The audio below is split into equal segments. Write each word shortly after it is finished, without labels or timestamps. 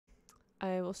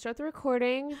I will start the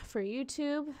recording for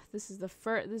YouTube. This is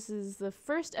the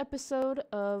first episode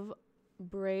of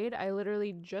Braid. I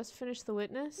literally just finished The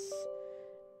Witness,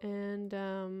 and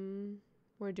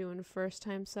we're doing first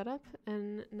time setup,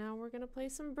 and now we're gonna play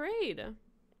some Braid.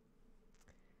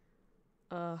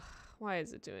 Why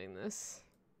is it doing this?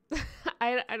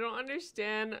 I don't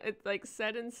understand. It's like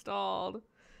set installed.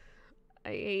 I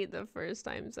hate the first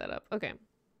time setup. Okay,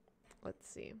 let's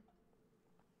see.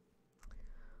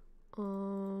 I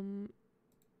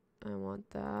want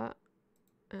that,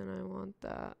 and I want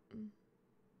that.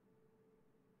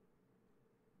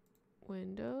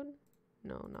 Windowed?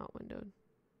 No, not windowed.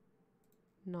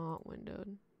 Not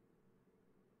windowed.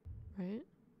 Right?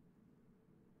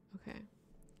 Okay.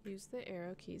 Use the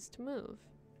arrow keys to move.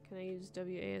 Can I use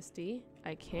WASD?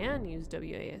 I can use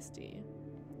WASD.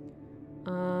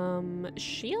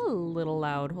 She a little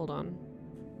loud. Hold on.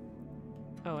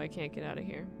 Oh, I can't get out of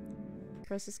here.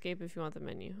 Press escape if you want the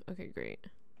menu. Okay, great.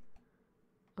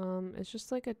 It's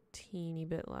just like a teeny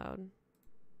bit loud,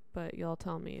 but y'all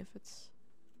tell me if it's...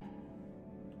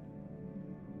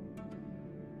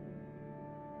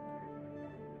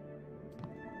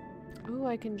 Ooh,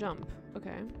 I can jump.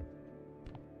 Okay.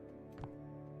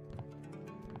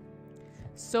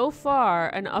 So far,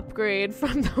 an upgrade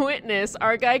from The Witness.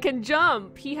 Our guy can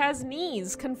jump. He has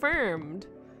knees, confirmed.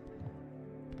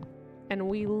 And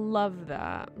we love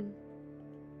that.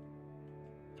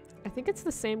 I think it's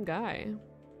the same guy.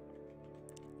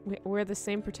 We're the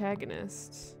same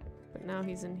protagonists, but now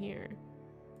he's in here.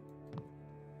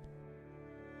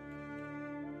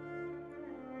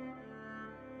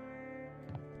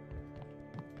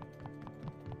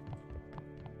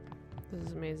 This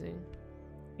is amazing.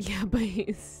 Yeah, but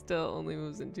he still only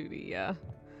moves in 2D, yeah.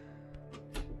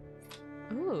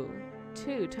 Oh,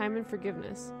 2, time and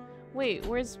forgiveness. Wait,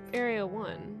 where's area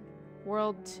 1?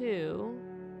 World 2.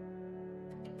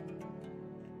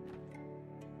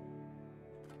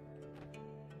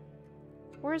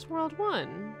 Where's world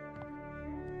 1?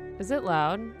 Is it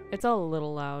loud? It's a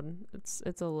little loud. It's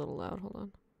a little loud. Hold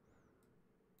on.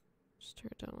 Just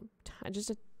turn it down just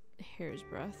a hair's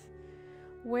breadth.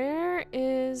 Where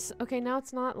is... Okay, now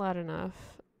it's not loud enough.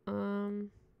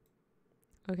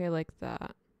 Okay, like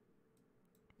that.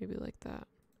 Maybe like that.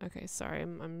 Okay, sorry.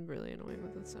 I'm really annoying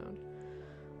with the sound.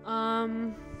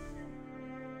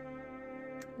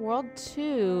 World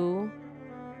 2,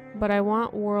 but I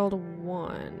want world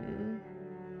 1.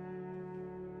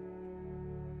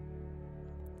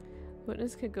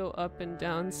 Witness could go up and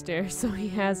down stairs, so he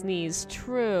has knees.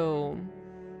 True.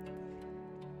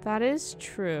 That is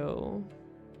true.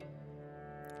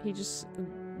 He just...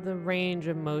 The range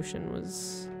of motion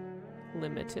was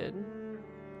limited.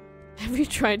 Have you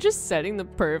tried just setting the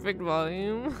perfect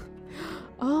volume?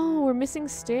 Oh, we're missing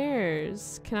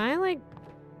stairs. Can I, like...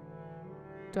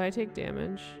 Do I take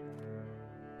damage?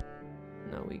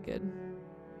 No, we good.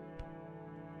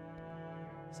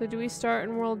 So do we start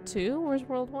in world 2? Where's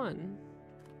world 1?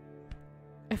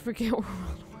 I forget where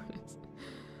world 1 is.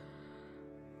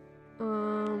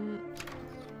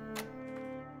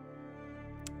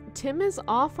 Tim is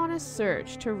off on a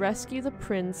search to rescue the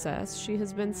princess. She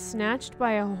has been snatched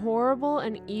by a horrible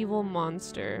and evil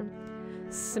monster.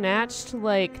 Snatched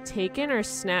like taken, or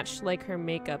snatched like her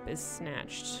makeup is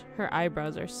snatched? Her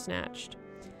eyebrows are snatched.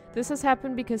 This has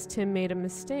happened because Tim made a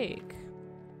mistake.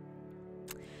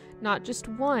 Not just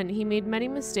one, he made many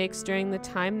mistakes during the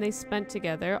time they spent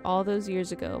together all those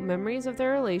years ago. Memories of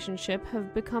their relationship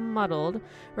have become muddled,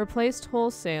 replaced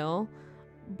wholesale,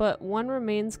 but one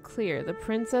remains clear. The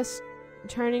princess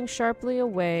turning sharply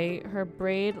away, her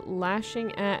braid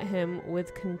lashing at him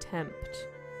with contempt.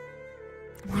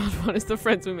 World 1 is the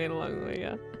friends we made along the way,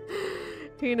 yeah.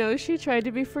 He knows she tried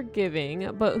to be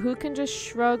forgiving, but who can just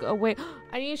shrug away?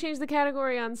 I need to change the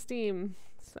category on Steam.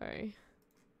 Sorry.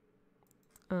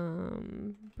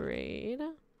 Braid.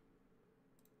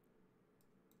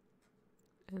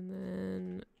 And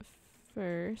then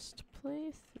first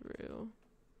playthrough.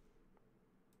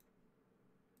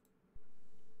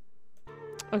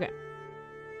 Okay.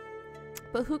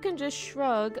 But who can just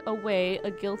shrug away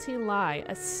a guilty lie,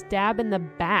 a stab in the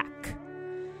back?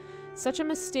 Such a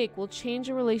mistake will change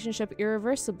a relationship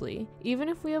irreversibly, even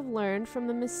if we have learned from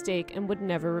the mistake and would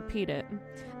never repeat it.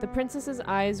 The princess's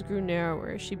eyes grew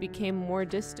narrower. She became more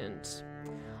distant.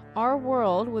 Our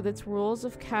world, with its rules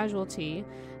of casualty,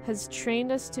 has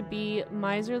trained us to be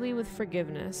miserly with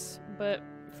forgiveness, but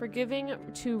forgiving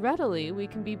too readily, we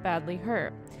can be badly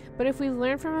hurt. But if we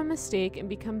learn from a mistake and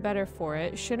become better for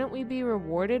it, shouldn't we be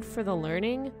rewarded for the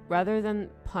learning rather than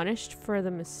punished for the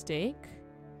mistake?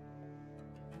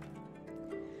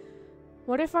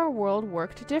 What if our world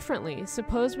worked differently?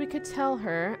 Suppose we could tell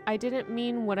her, I didn't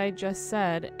mean what I just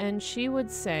said, and she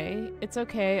would say, it's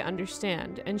okay,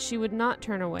 understand, and she would not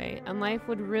turn away, and life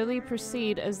would really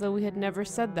proceed as though we had never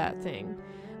said that thing.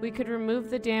 We could remove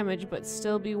the damage, but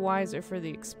still be wiser for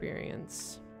the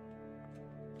experience.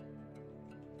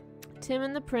 Tim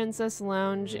and the princess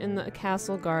lounge in the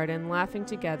castle garden, laughing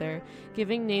together,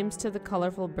 giving names to the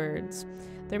colorful birds.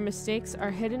 Their mistakes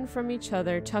are hidden from each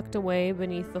other, tucked away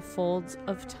beneath the folds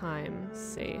of time.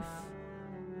 Safe.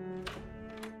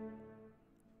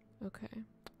 Okay.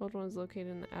 Old one is located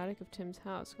in the attic of Tim's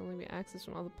house. Can only be accessed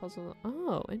from all the puzzles.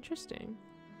 Oh, interesting.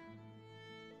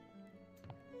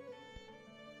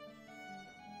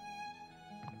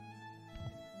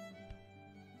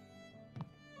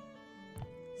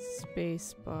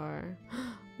 Space bar.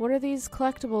 What are these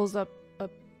collectibles up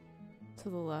to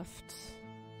the left?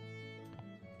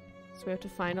 So we have to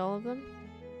find all of them?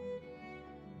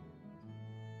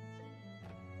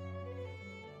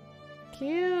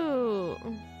 Cute!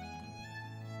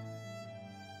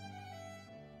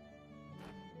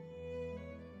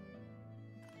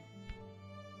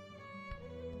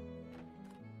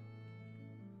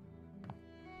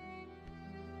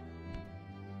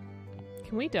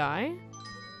 Can we die?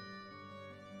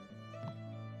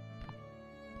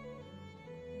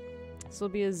 This will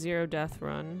be a 0 death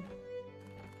run.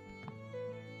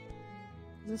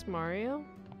 Is this Mario?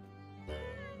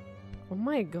 Oh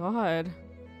my god.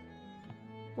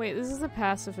 Wait, this is a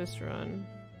pacifist run.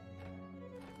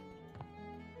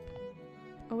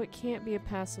 Oh, it can't be a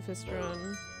pacifist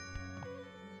run.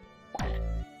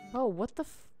 Oh, what the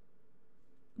f-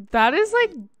 That is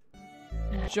like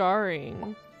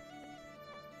jarring.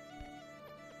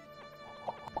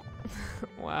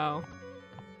 Wow.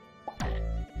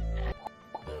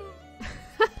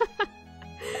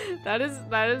 That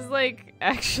is like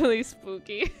actually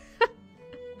spooky.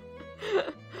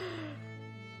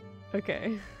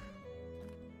 Okay.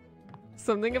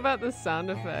 Something about the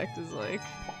sound effect is like,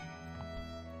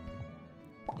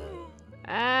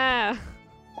 ah.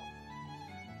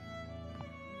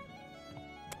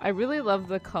 I really love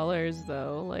the colors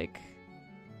though, like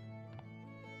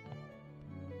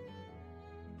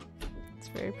it's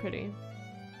very pretty.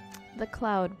 The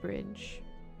Cloud Bridge.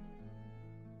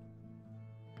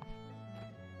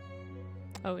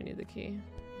 Oh, we need the key.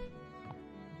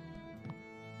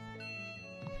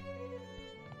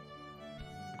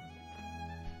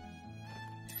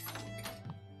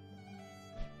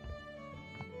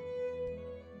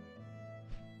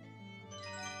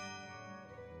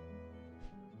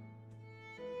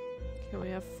 Okay, we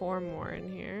have 4 more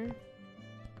in here.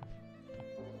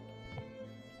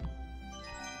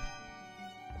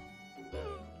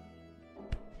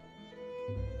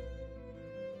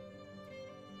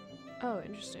 Oh,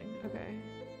 interesting. Okay.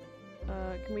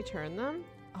 Can we turn them?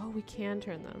 Oh, we can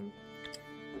turn them.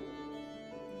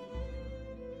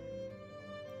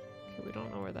 Okay, we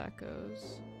don't know where that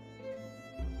goes.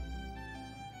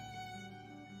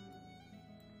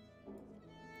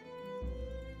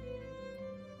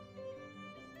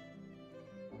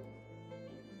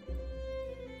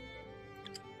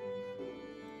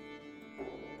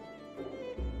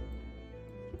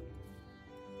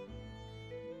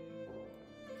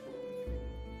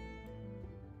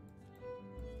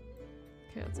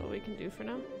 Okay, that's all we can do for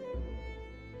now.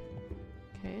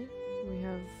 Okay, we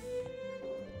have...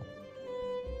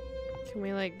 Can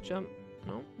we like jump?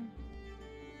 No.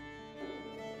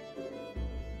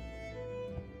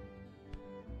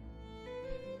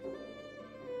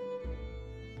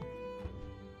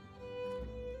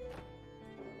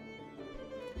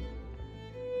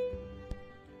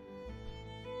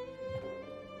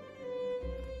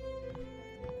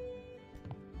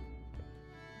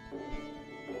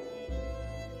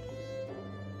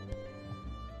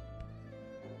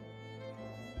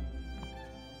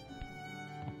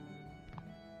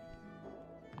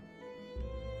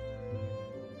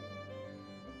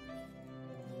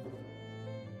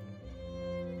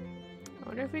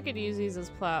 I wonder if we could use these as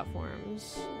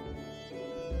platforms.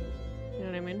 You know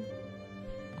what I mean?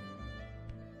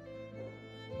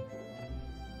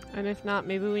 And if not,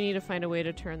 maybe we need to find a way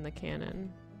to turn the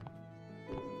cannon.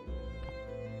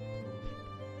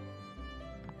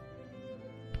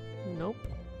 Nope.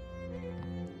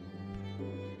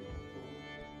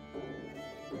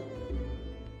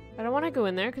 I don't want to go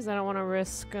in there because I don't want to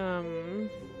risk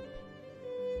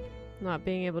not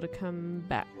being able to come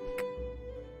back.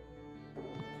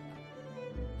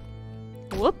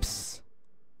 Whoops.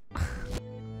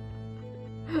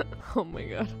 Oh my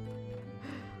god.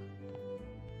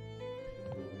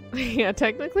 Yeah,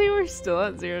 technically we're still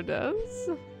at 0 deaths.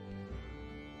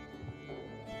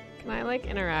 Can I, like,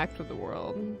 interact with the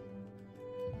world?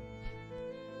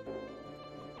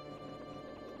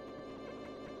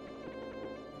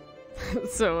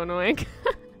 It's so annoying.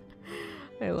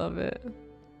 I love it.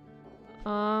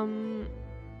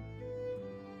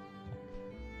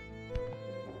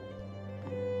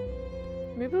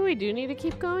 Maybe we do need to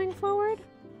keep going forward?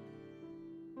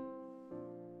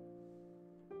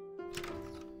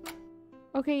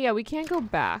 Okay, yeah, we can't go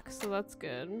back, so that's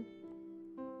good.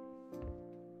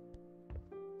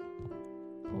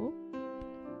 Oh.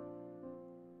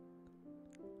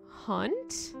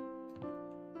 Hunt?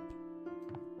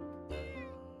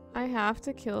 I have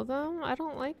to kill them? I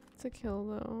don't like to kill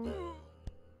though.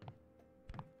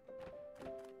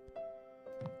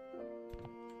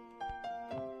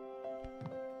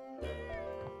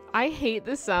 I hate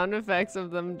the sound effects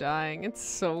of them dying. It's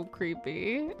so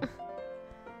creepy.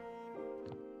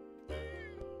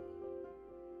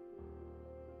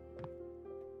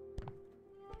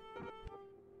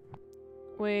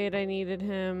 Wait, I needed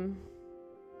him.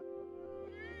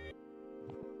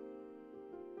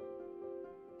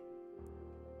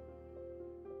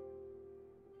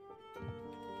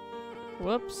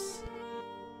 Whoops.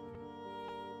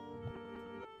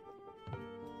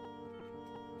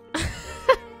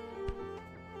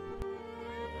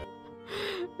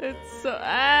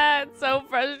 It's so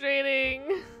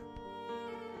frustrating.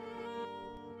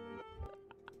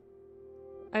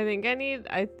 I think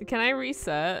can I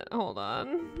reset? Hold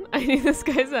on. I need this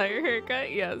guy's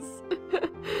haircut. Yes.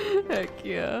 Heck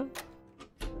yeah.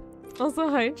 Also,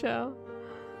 hi, Chow.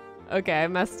 Okay, I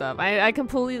messed up. I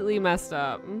completely messed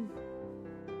up.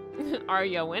 Are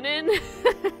you winning?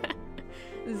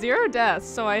 0 deaths,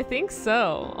 so I think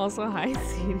so. Also, hi,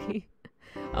 CD.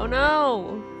 Oh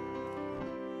no!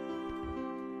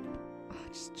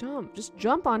 Oh, just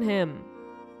jump on him.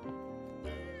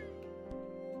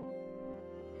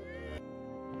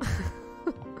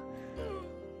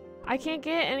 I can't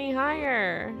get any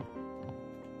higher.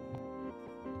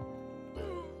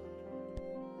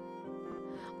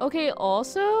 Okay,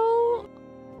 also,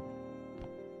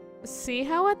 see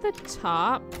how at the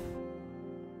top,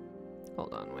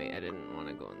 hold on, wait, I didn't want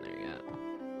to go in there yet.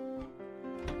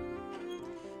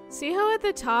 See how at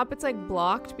the top it's like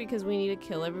blocked because we need to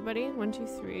kill everybody? 1, 2,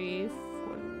 3,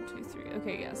 1, 2, 3.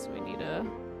 Okay, yes, we need to,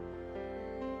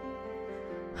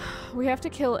 we have to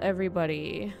kill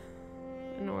everybody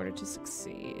in order to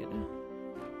succeed.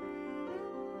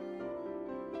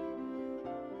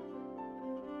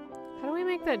 How do we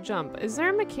make that jump? Is there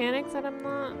a mechanic that I'm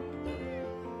not?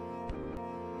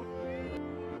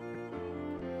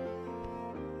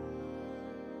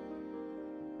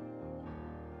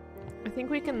 I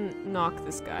think we can knock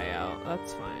this guy out.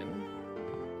 That's fine.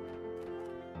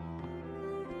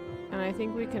 And I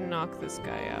think we can knock this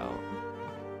guy out.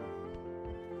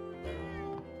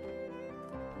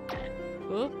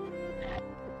 Oop.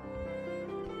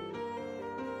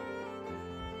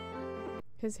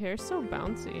 His hair's so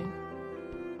bouncy.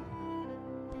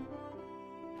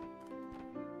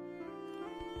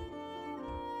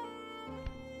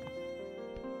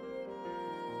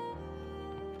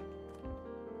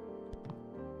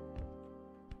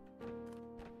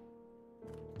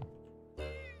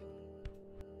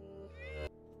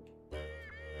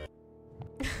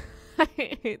 I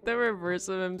hate the reverse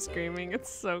of him screaming.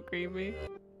 It's so creepy.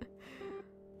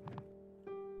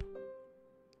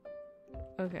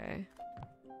 Okay.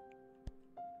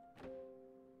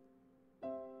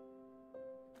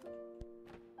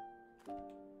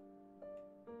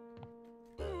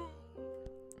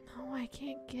 No, I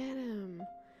can't get him.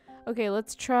 Okay,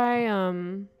 let's try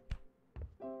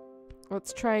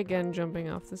again jumping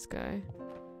off this guy.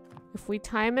 If we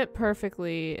time it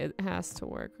perfectly, it has to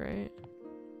work, right?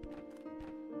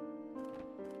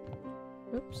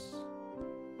 Oops.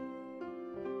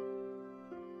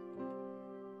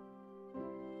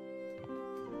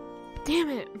 Damn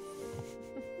it!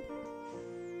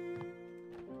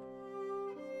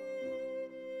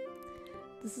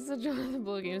 This is a Jonathan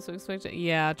Blow game, so expect it.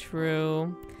 Yeah,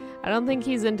 true. I don't think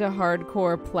he's into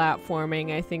hardcore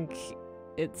platforming. I think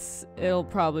it'll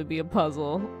probably be a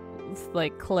puzzle. It's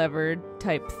like clever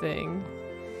type thing.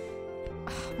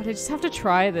 But I just have to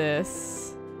try this.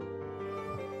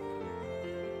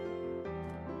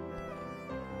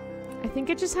 I think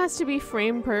it just has to be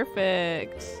frame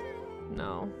perfect.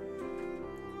 No.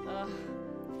 Ugh.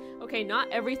 Okay, not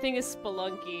everything is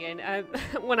Spelunky, and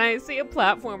when I see a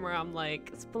platformer, I'm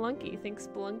like, Spelunky, think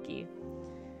Spelunky.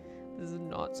 This is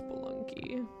not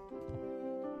Spelunky.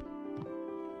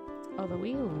 Although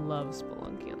we love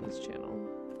Spelunky on this channel.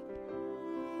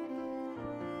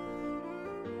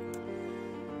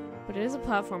 But it is a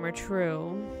platformer,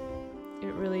 true.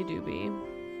 It really do be.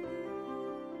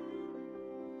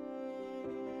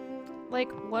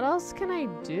 Like, what else can I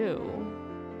do?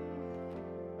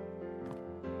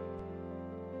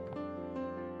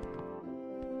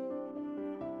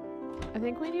 I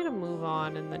think we need to move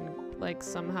on and then, like,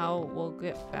 somehow we'll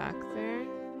get back there.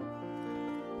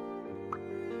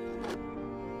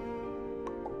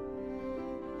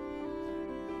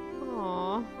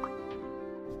 Aww.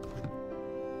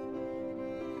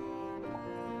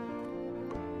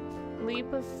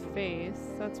 Leap of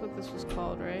faith. That's what this was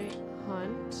called, right?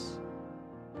 Hunt.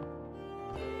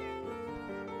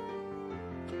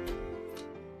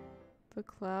 The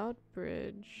Cloud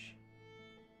Bridge.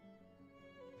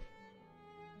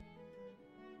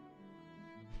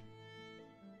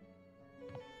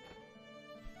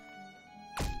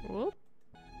 Whoop.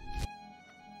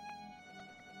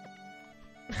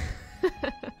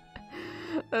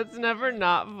 That's never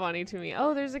not funny to me.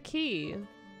 Oh, there's a key.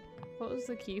 What was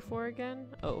the key for again?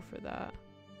 Oh, for that.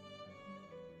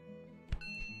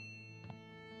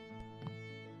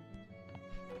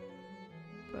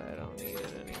 But I don't need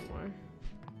it anymore.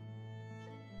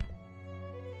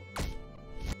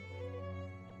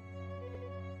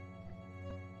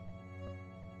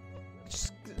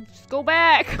 Just go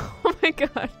back! Oh my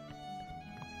god.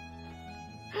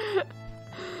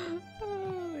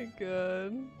 Oh my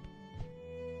god.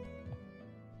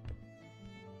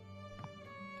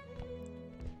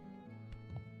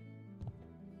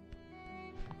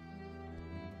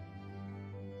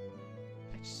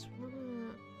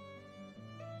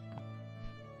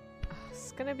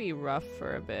 It's gonna be rough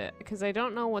for a bit because I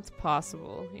don't know what's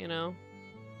possible, you know?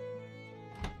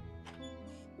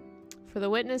 For the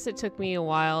witness, it took me a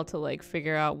while to like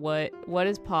figure out what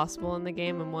is possible in the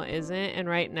game and what isn't, and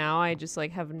right now I just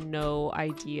like have no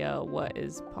idea what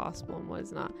is possible and what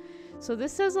is not. So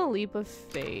this says a leap of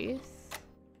faith.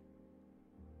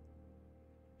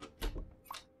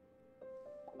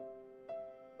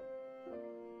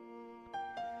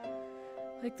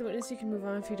 Like the witness, you can move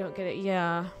on if you don't get it.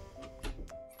 Yeah.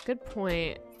 Good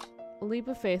point. Leap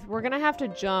of faith. We're gonna have to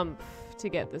jump to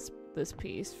get this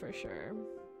piece for sure.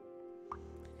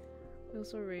 I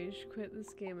also rage quit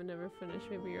this game and never finish.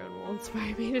 Maybe your own will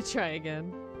inspire me to try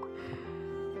again.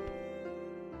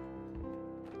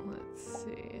 Let's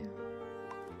see.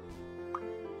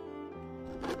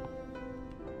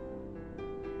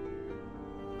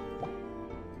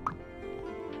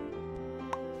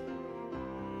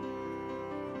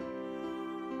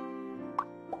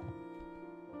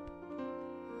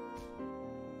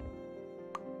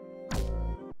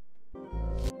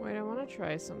 Wait, I want to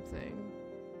try something.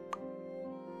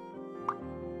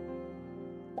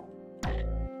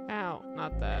 Ow,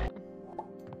 not that.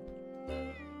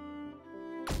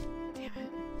 Damn it.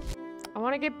 I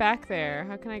want to get back there.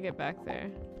 How can I get back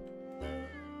there?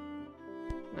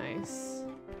 Nice.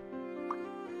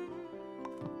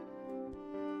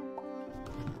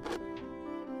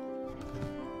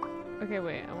 Okay,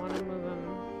 wait. I want to move him.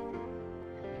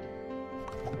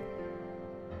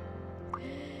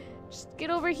 Just get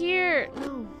over here!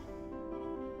 No.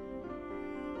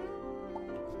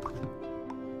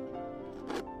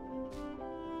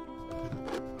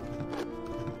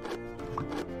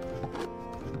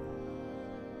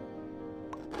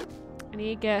 I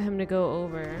need to get him to go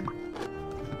over.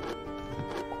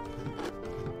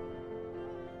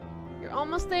 You're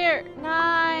almost there!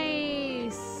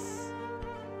 Nice!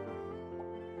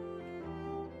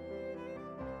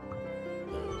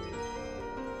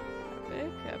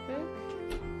 Epic, epic.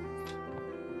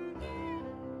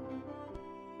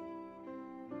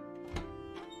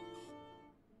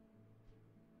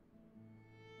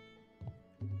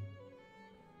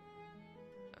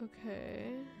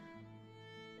 Okay.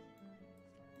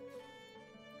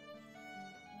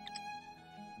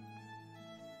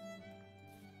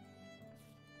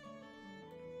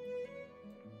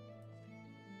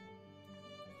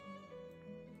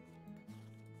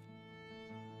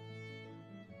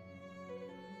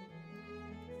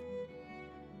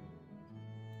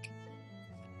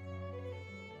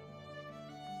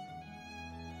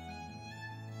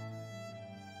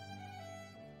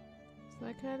 So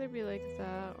that could either be like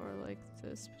that or like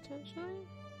this potentially.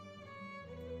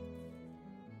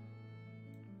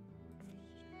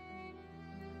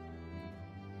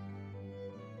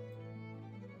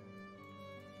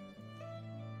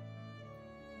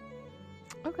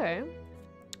 Okay,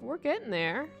 we're getting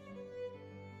there.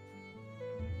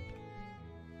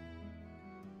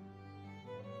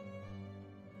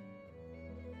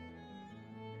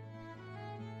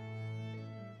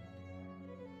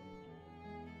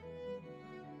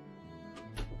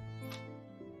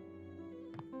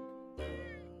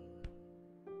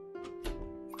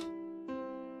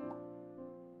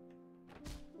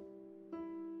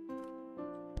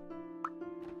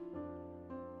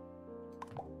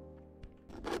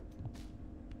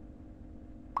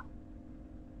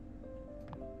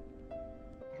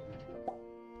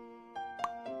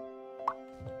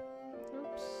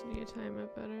 need to time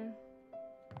it better.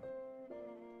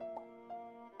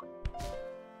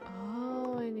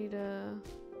 Oh, I need a...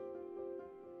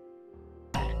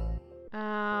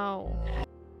 Ow.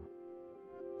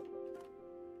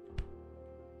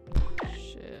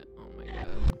 Shit. Oh my god.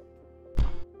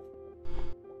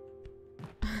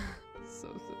 So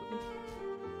silly.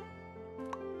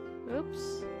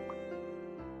 Oops.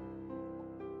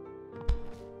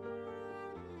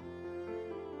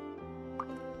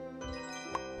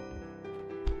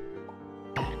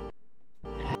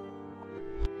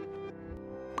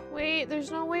 Wait,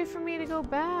 there's no way for me to go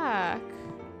back.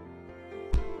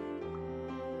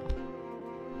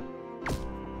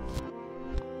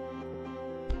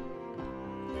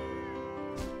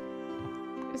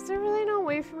 Is there really no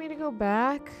way for me to go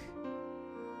back?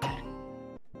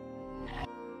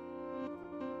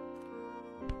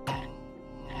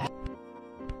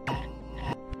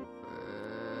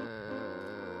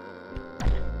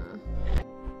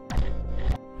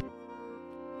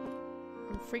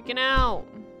 I'm freaking out.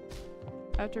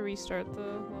 I have to restart the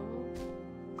level.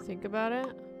 Think about it.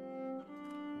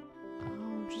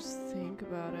 Oh, just think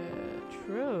about it.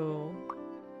 True.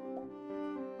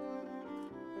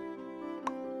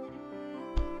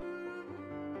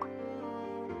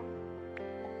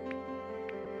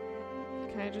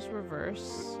 Can I just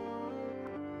reverse?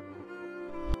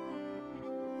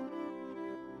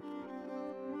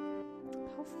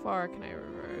 How far can I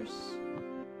reverse?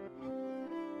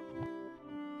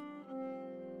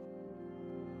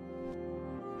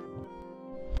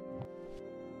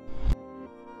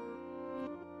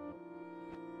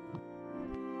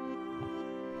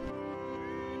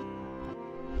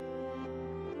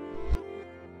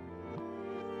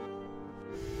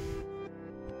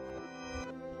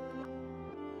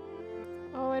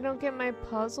 I don't get my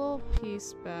puzzle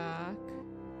piece back.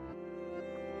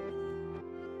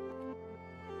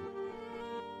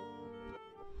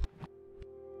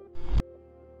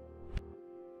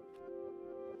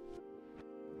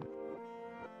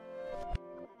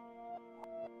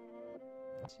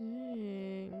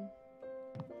 Dang.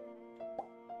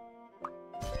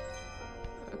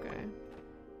 Okay.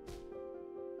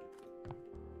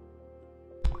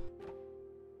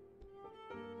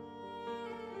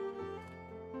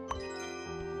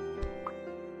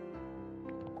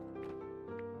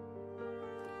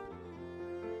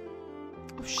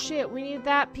 Oh shit, we need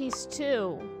that piece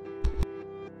too.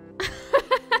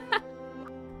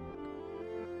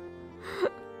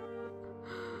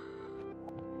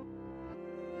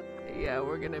 Yeah,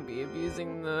 we're gonna be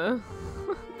abusing the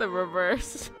the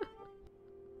reverse.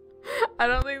 I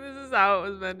don't think this is how it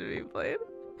was meant to be played.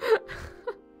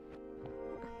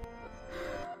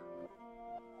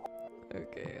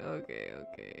 Okay.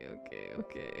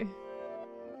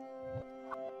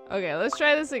 Okay, let's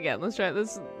try this again. Let's try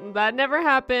this. That never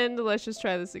happened. Let's just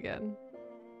try this again.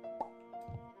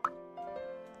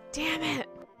 Damn it!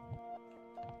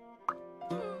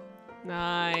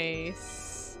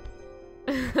 Nice.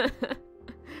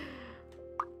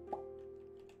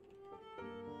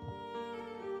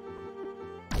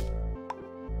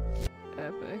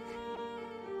 Epic.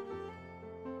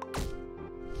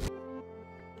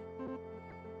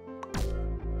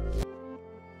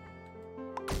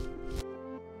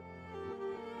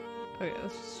 Okay,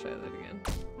 let's just try that again.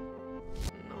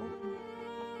 No.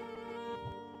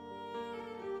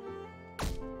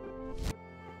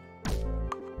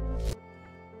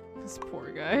 This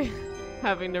poor guy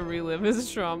having to relive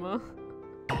his trauma.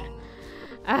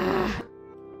 Ah.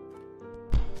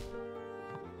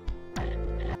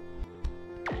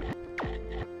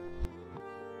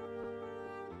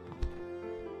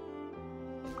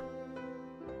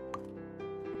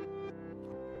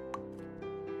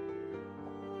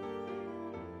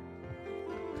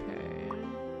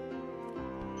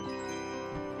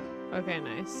 Okay,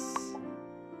 nice.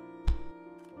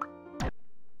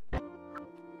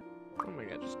 Oh my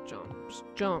god, just jump. Just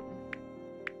jump.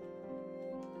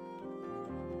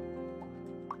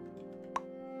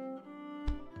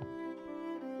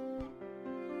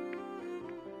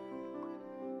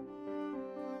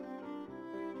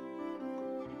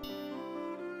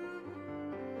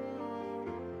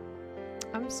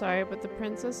 I'm sorry, but the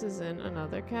princess is in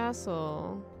another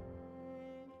castle.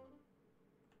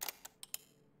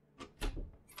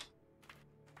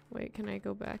 Wait, can I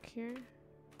go back here?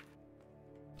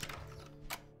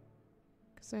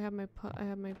 Cause I have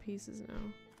my pieces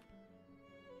now.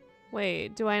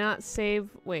 Wait, do I not save?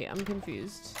 Wait, I'm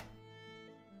confused.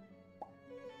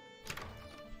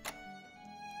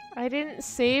 I didn't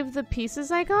save the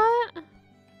pieces I got?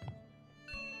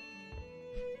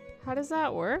 How does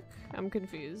that work? I'm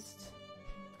confused.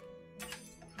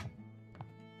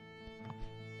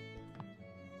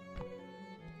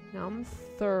 Now I'm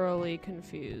thoroughly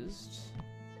confused.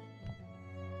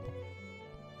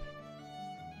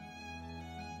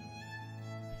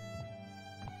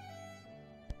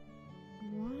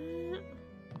 What?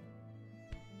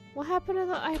 What happened to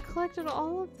the— I collected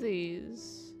all of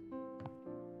these.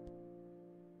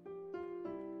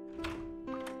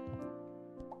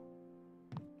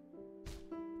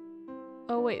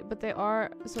 Oh wait, but they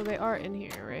are— so they are in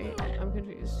here, right? I'm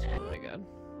confused. Oh my god.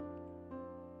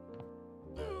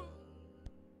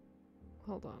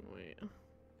 Hold on, wait.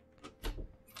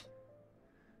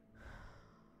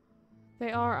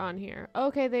 They are on here.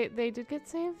 Okay, they did get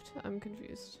saved? I'm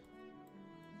confused.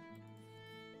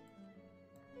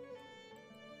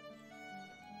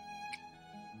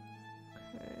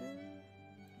 Okay.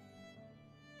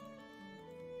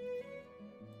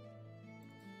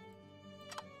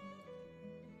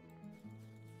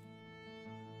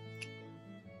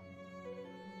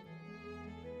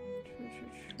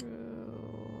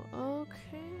 True.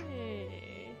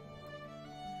 Okay.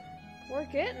 We're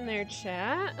getting there,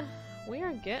 chat. We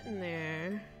are getting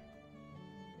there.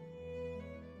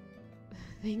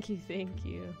 Thank you, thank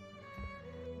you.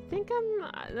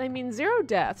 I mean, 0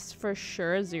 deaths, for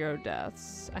sure, 0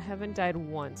 deaths. I haven't died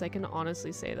once, I can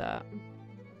honestly say that.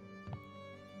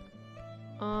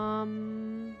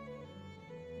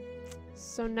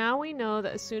 So now we know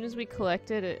that as soon as we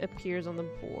collect it, it appears on the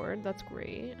board. That's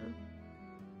great.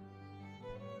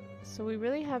 So we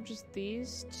really have just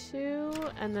these 2,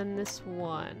 and then this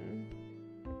 1.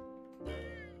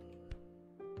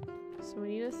 So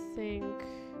we need to think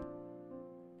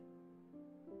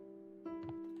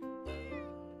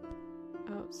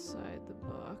outside the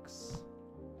box.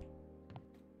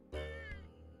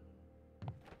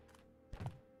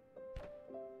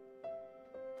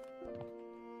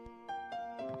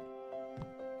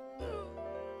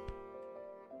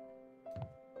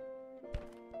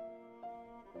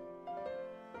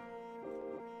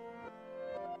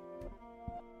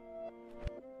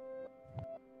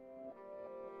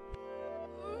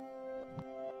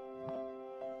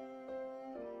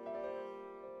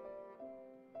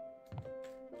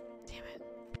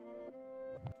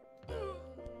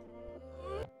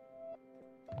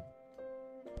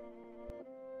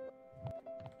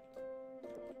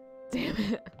 Damn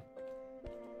it.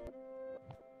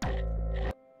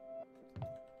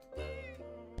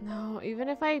 No, even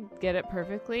if I get it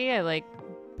perfectly, I like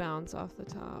bounce off the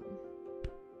top.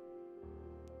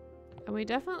 And we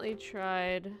definitely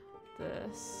tried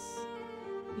this.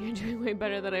 You're doing way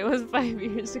better than I was 5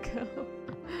 years ago.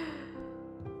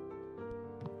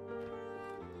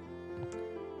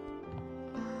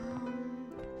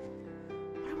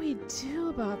 What do we do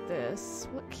about this?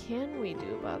 What can we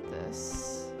do about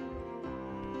this?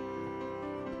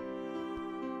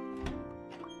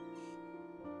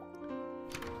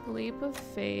 Leap of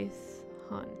faith,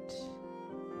 hunt.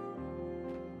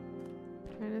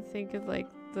 Trying to think if like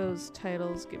those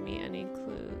titles give me any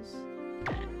clues.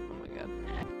 Oh my god.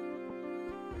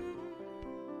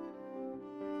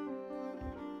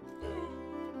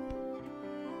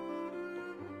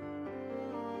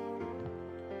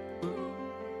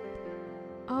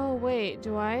 Oh wait,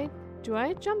 do I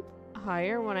jump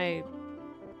higher when I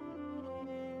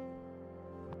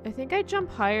think I jump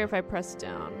higher if I press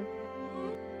down.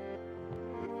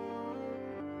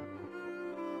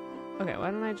 Okay,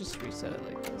 why don't I just reset it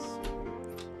like this?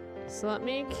 So let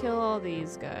me kill all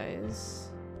these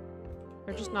guys.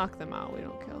 Or just knock them out, we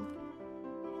don't kill.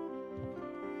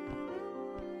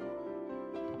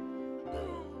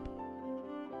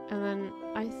 And then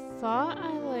I thought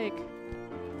I like...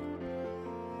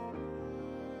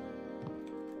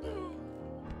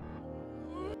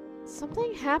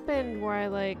 Something happened where I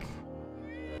like...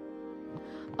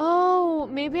 Oh,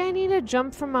 maybe I need to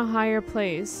jump from a higher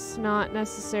place, not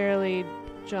necessarily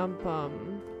jump,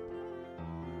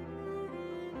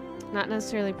 not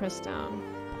necessarily press down.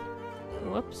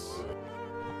 Whoops.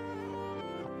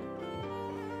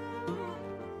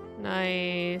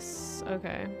 Nice.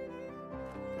 Okay.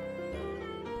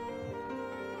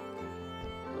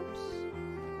 Oops.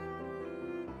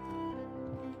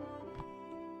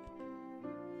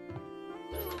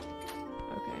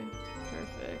 Okay,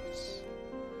 perfect.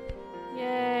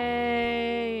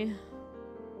 Yay!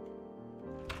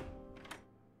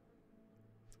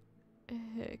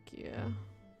 Heck yeah.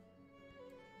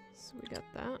 So we got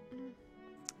that.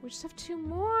 We just have 2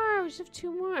 more! We just have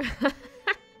 2 more!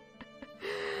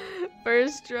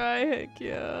 First try, heck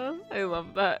yeah. I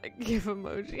love that GIF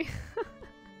emoji.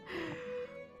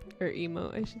 Or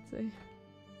emote, I should say.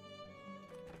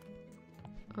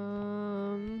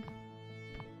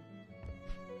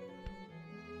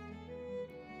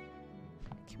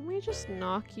 Can just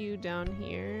knock you down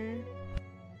here?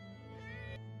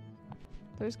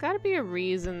 There's gotta be a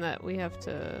reason that we have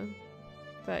to...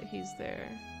 that he's there.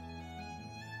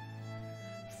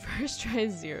 First try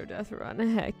 0 death run.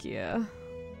 Heck yeah.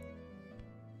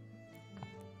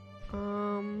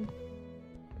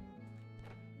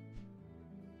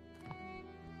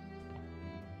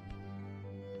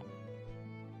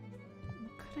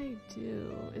 What could I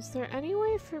do? Is there any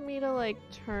way for me to like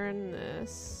turn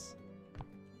this?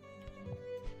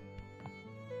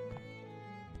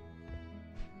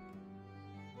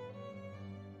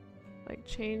 Like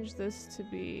change this to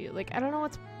be like, I don't know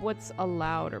what's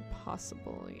allowed or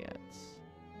possible yet.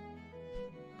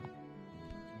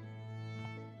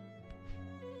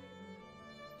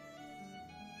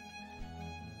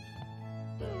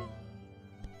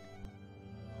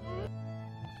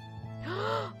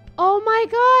 Oh my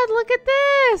god, look at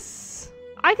this!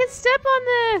 I can step on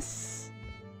this!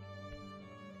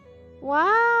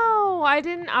 Wow, I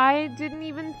didn't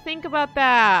even think about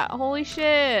that. Holy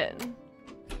shit.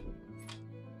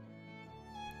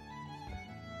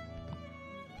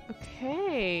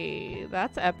 Okay,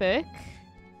 that's epic.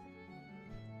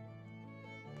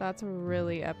 That's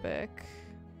really epic.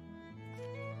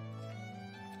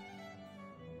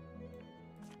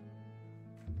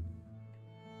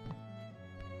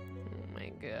 Oh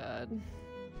my god.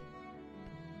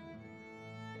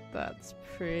 That's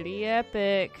pretty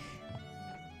epic.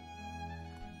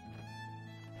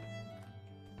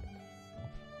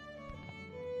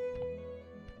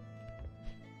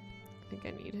 I think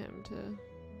I need him to...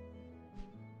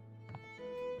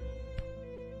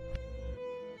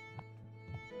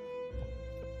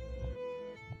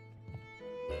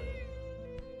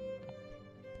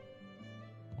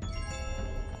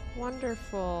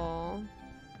 Wonderful.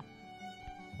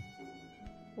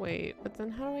 Wait, but then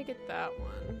how do I get that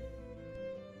one?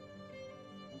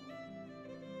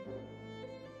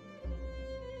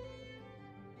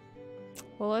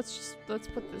 Well, let's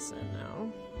put this in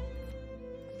now.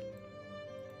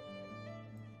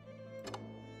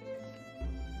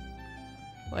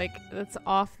 Like, that's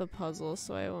off the puzzle,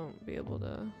 so I won't be able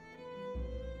to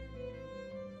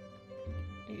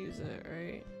use it,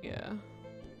 right? Yeah.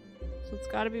 So it's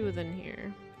gotta be within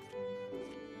here.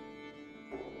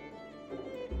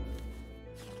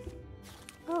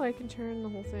 Oh, I can turn the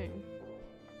whole thing.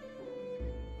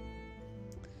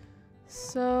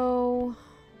 So...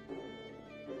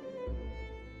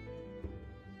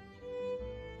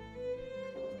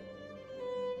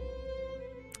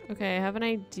 okay, I have an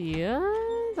idea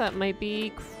that might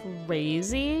be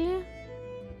crazy.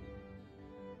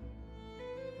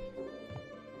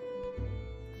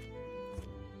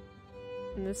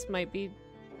 And this might be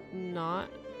not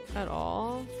at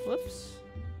all. Whoops.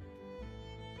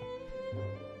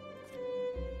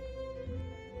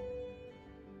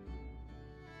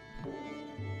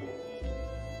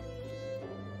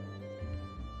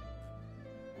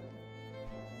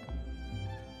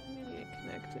 Maybe it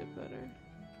connected better.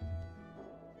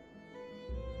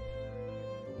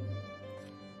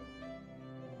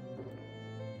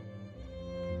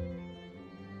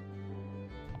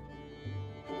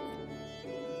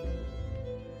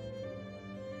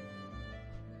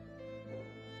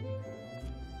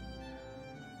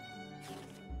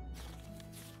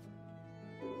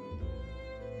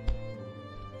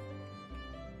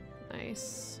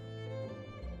 Nice.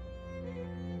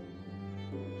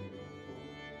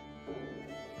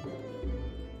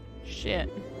 Shit.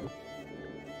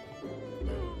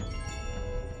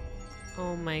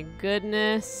 Oh my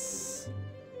goodness. I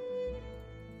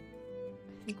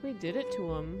think we did it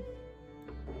to him.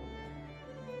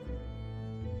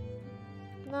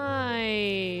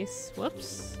 Nice.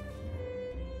 Whoops.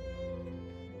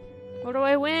 What do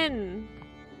I win?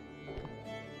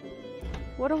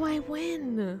 What do I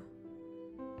win?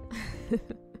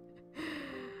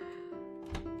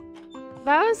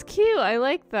 That was cute. I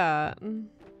like that.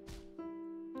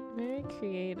 Very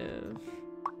creative.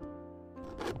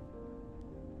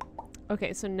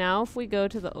 Okay, so now if we go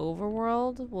to the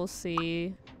overworld, we'll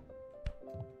see.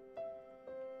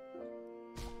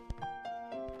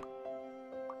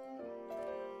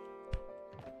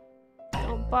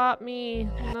 Don't bot me.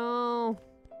 No.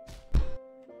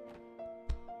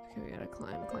 Okay, we gotta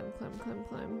climb.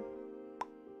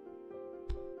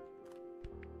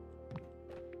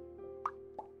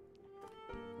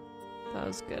 That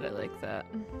was good. I like that.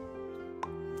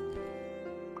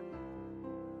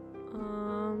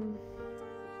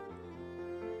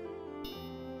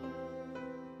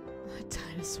 A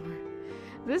dinosaur.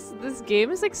 This game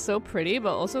is like so pretty,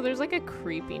 but also there's like a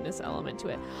creepiness element to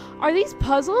it. Are these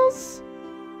puzzles?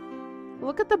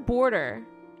 Look at the border.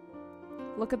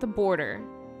 Look at the border.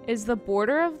 Is the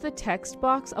border of the text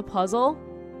box a puzzle?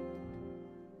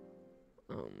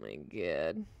 Oh my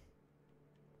god.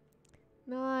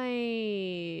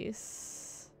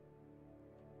 Nice.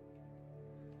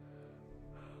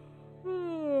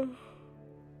 Okay.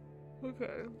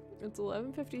 It's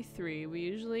 11:53. We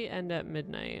usually end at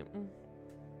midnight.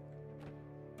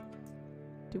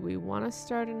 Do we want to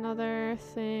start another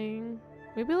thing?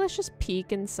 Maybe let's just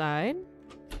peek inside.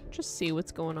 Just see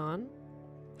what's going on.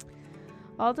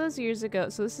 All those years ago,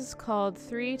 so this is called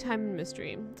 3 Time and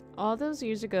Mystery. All those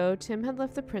years ago, Tim had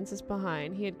left the princess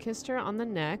behind. He had kissed her on the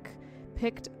neck,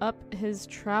 picked up his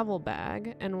travel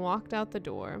bag, and walked out the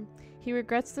door. He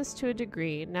regrets this to a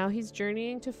degree. Now he's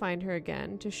journeying to find her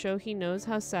again, to show he knows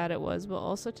how sad it was, but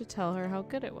also to tell her how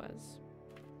good it was.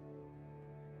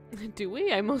 Do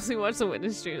we? I mostly watch the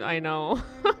witness streams. I know.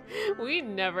 We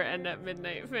never end at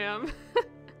midnight, fam.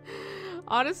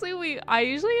 Honestly, I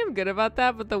usually am good about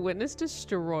that, but the witness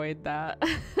destroyed that.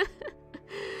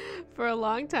 For a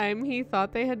long time, he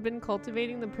thought they had been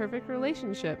cultivating the perfect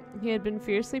relationship. He had been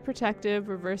fiercely protective,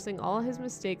 reversing all his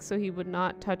mistakes so he would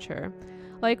not touch her.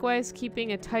 Likewise,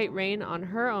 keeping a tight rein on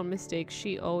her own mistakes,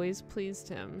 she always pleased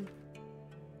him.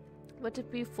 But to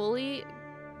be fully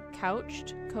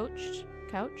coached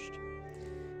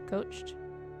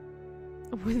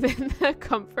within the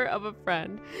comfort of a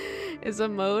friend is a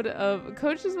mode of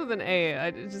coaches with an A.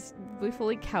 I just be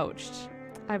fully couched.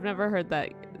 I've never heard that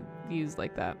used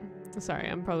like that. Sorry,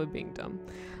 I'm probably being dumb.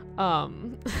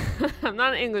 I'm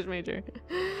not an English major.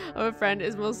 Of a friend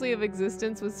is mostly of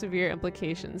existence with severe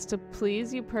implications. To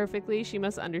please you perfectly, she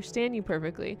must understand you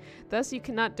perfectly. Thus, you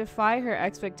cannot defy her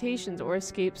expectations or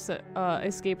escape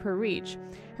her reach.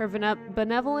 Her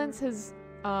benevolence has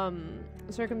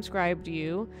circumscribed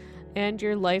you, and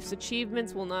your life's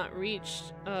achievements will not reach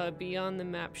beyond the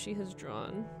map she has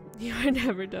drawn. You are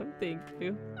never done, thank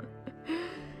you.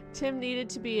 Tim needed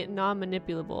to be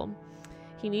non-manipulable.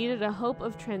 He needed a hope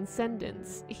of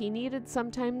transcendence. He needed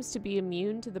sometimes to be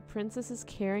immune to the princess's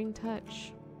caring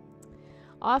touch.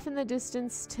 Off in the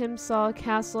distance, Tim saw a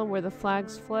castle where the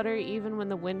flags flutter even when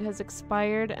the wind has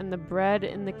expired and the bread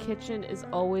in the kitchen is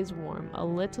always warm. A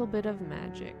little bit of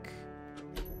magic.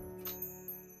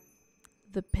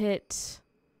 The pit.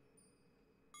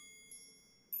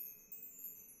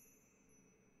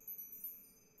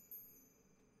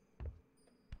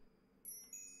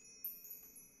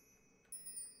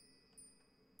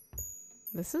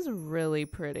 This is really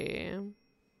pretty.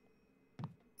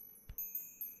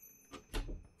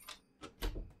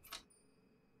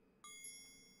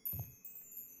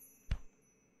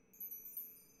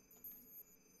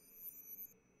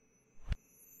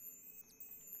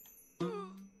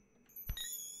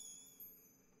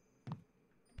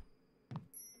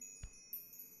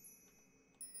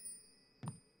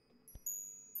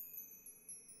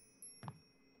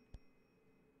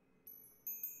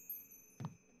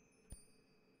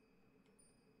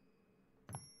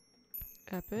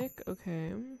 Epic,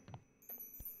 okay.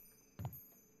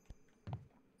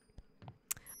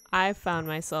 I've found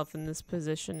myself in this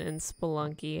position in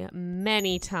Spelunky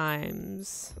many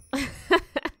times.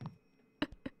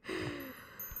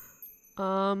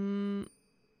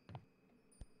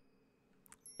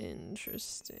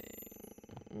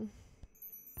 Interesting.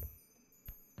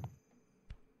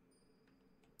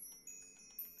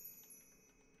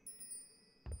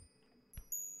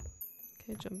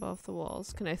 Okay, jump off the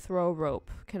walls. Can I throw a rope?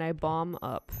 Can I bomb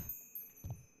up?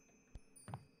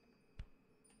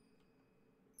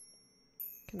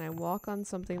 Can I walk on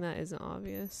something that isn't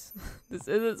obvious? This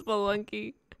isn't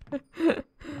Spelunky.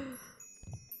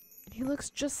 He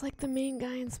looks just like the main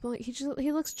guy in Spelunky.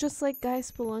 He looks just like Guy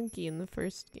Spelunky in the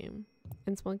first game.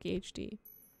 In Spelunky HD.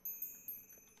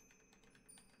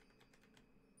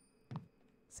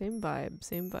 Same vibe,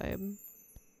 same vibe.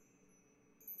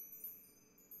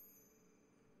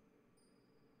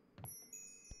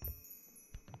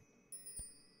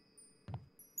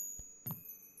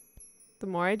 The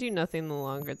more I do nothing, the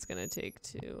longer it's gonna take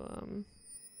to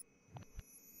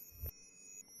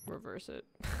reverse it.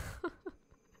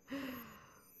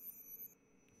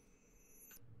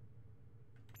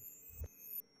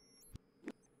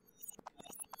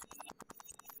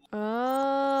 Oh.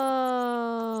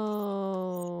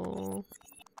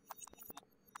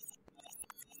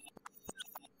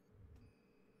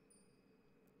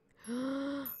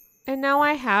 And now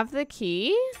I have the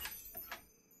key?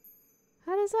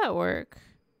 How does that work?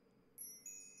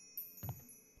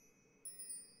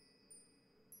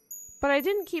 But I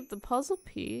didn't keep the puzzle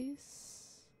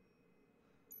piece.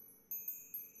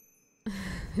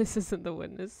 This isn't the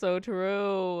witness. So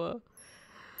true.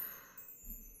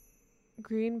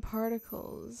 Green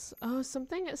particles. Oh,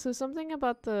 something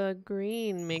about the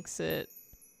green makes it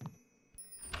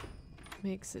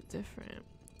different.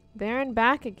 There and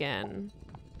back again.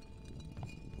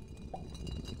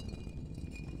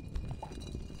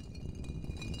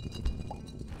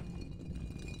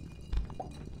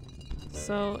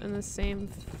 So in the same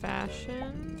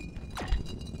fashion.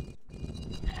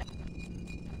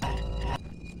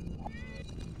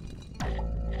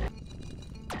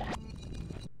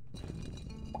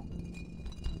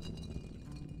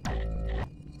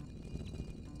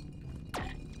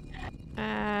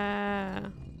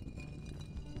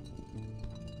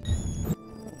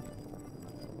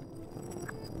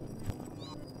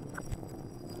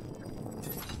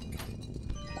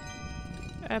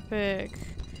 Epic.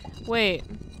 Wait.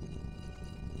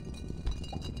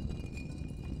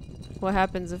 What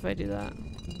happens if I do that?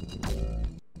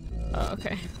 Oh,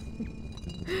 okay.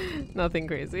 Nothing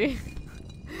crazy.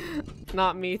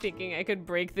 Not me thinking I could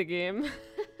break the game.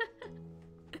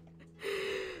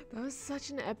 That was such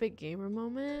an epic gamer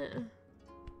moment.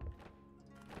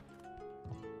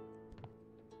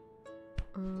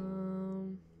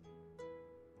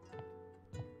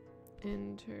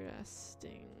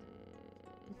 Interesting.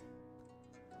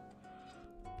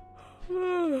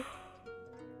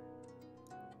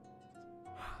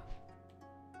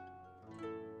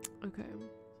 Okay.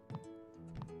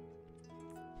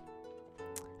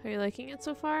 Are you liking it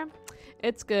so far?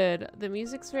 It's good. The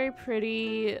music's very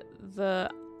pretty.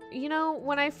 You know,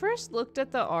 when I first looked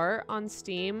at the art on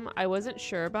Steam, I wasn't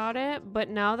sure about it, but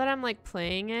now that I'm like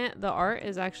playing it, the art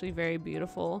is actually very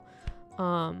beautiful.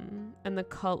 And the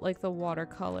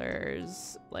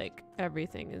watercolors, like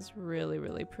everything is really,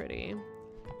 really pretty.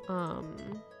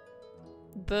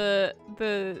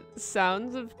 The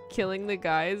sounds of killing the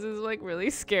guys is like really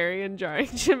scary and jarring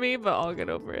to me, but I'll get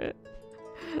over it.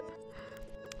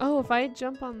 Oh, if I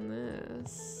jump on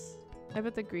this, I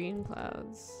bet the green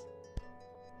clouds.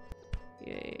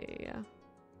 Yeah.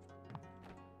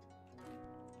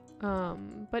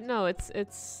 But no,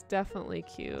 it's definitely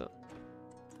cute.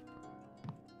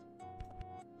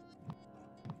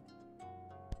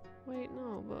 Wait,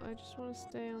 no, but I just want to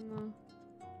stay on the...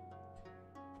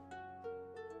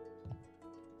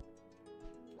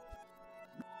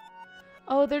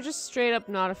 Oh, they're just straight up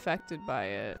not affected by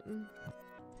it.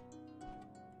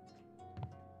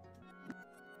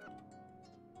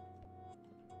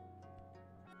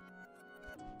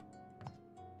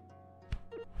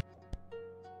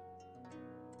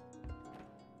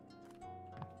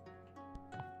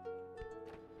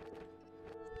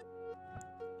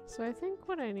 So I think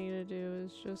what I need to do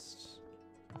is just...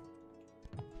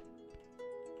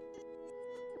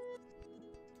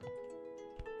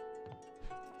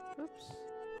 Oops.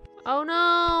 Oh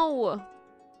no!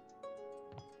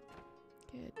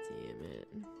 God damn it.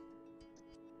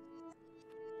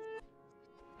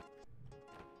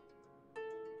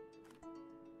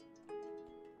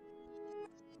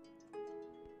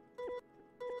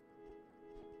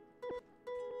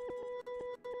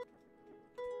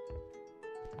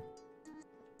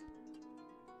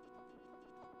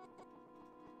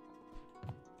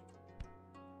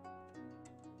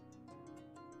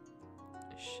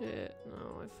 Shit,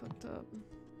 no, I fucked up.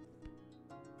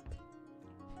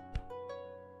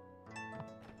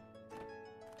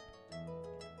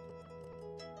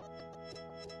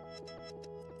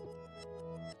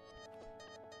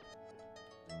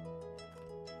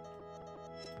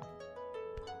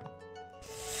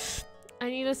 I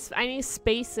need to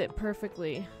space it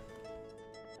perfectly.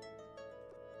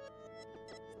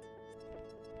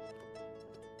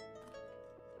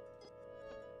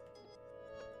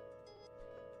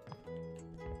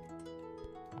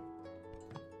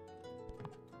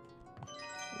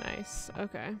 Nice.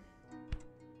 Okay.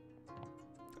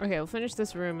 Okay, we'll finish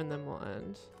this room and then we'll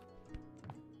end.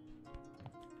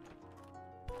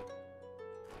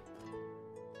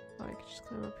 Oh, I could just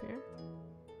climb up here.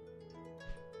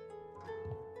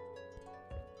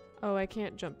 Oh, I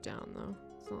can't jump down though.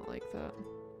 It's not like that.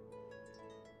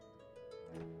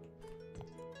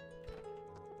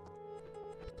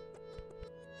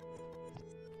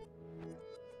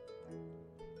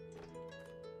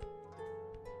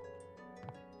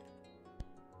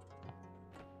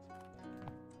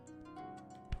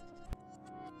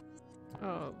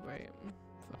 Oh, right.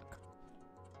 Fuck.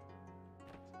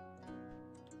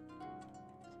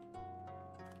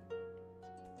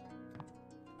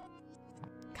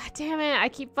 God damn it, I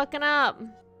keep fucking up.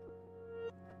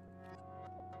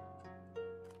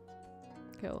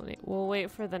 Okay, we'll wait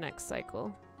for the next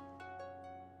cycle.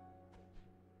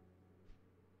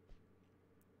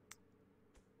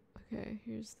 Okay,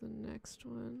 here's the next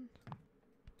one.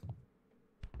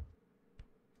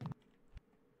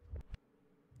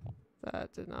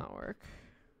 That did not work.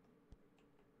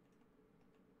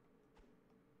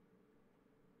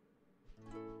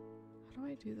 How do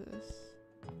I do this?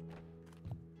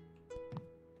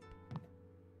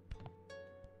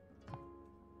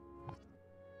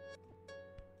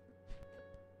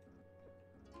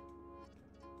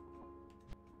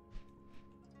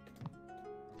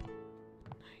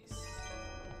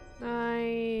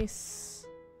 Nice.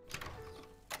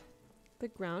 The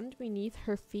ground beneath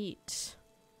her feet.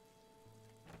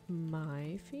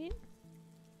 My feet?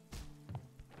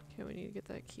 Okay, we need to get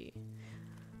that key.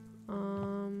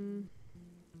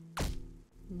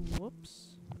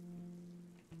 Whoops.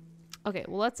 Okay,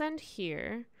 well, let's end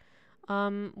here.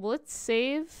 Will it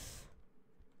save?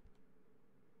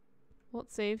 Will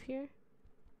it save here?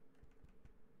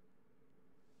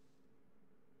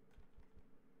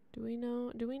 Do we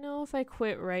know if I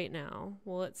quit right now,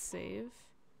 will it save?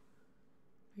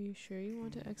 Are you sure you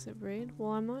want to exit Braid?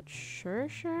 Well, I'm not sure,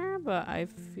 but I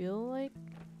feel like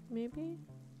maybe.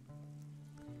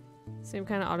 Same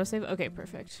kind of autosave? Okay,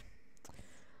 perfect.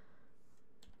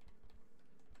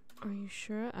 Are you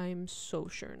sure? I'm so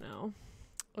sure now.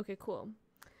 Okay, cool.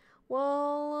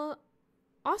 Well,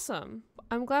 awesome.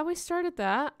 I'm glad we started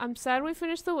that. I'm sad we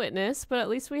finished The Witness, but at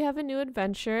least we have a new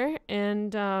adventure.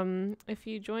 And if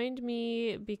you joined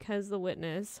me because The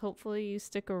Witness, hopefully you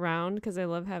stick around because I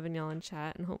love having y'all in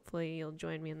chat, and hopefully you'll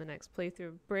join me in the next playthrough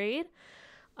of Braid.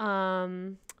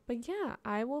 But yeah,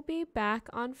 I will be back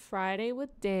on Friday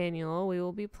with Daniel. We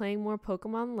will be playing more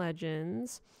Pokemon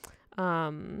Legends.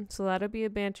 So that'll be a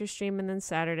banter stream, and then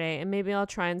Saturday, and maybe I'll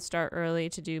try and start early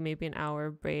to do maybe an hour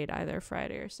of Braid either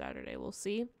Friday or Saturday. We'll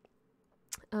see.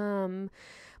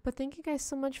 But thank you guys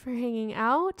so much for hanging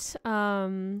out.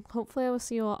 Hopefully I will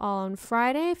see you all on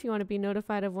Friday. If you want to be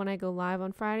notified of when I go live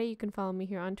on Friday, you can follow me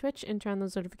here on Twitch and turn on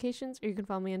those notifications, or you can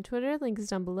follow me on Twitter. Link is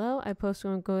down below. I post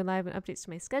when I go live and updates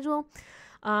to my schedule.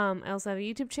 I also have a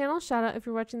YouTube channel. Shout out if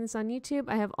you're watching this on YouTube.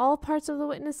 I have all parts of The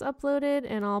Witness uploaded,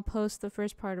 and I'll post the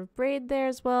first part of Braid there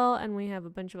as well. And we have a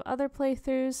bunch of other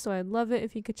playthroughs, so I'd love it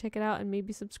if you could check it out and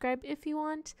maybe subscribe if you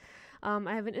want.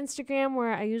 I have an Instagram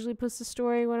where I usually post a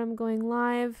story when I'm going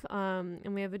live.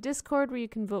 And we have a Discord where you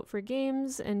can vote for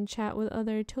games and chat with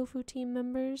other Tofu team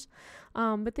members.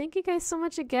 But thank you guys so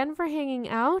much again for hanging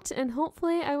out, and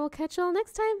hopefully I will catch y'all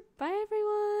next time. Bye,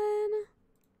 everyone.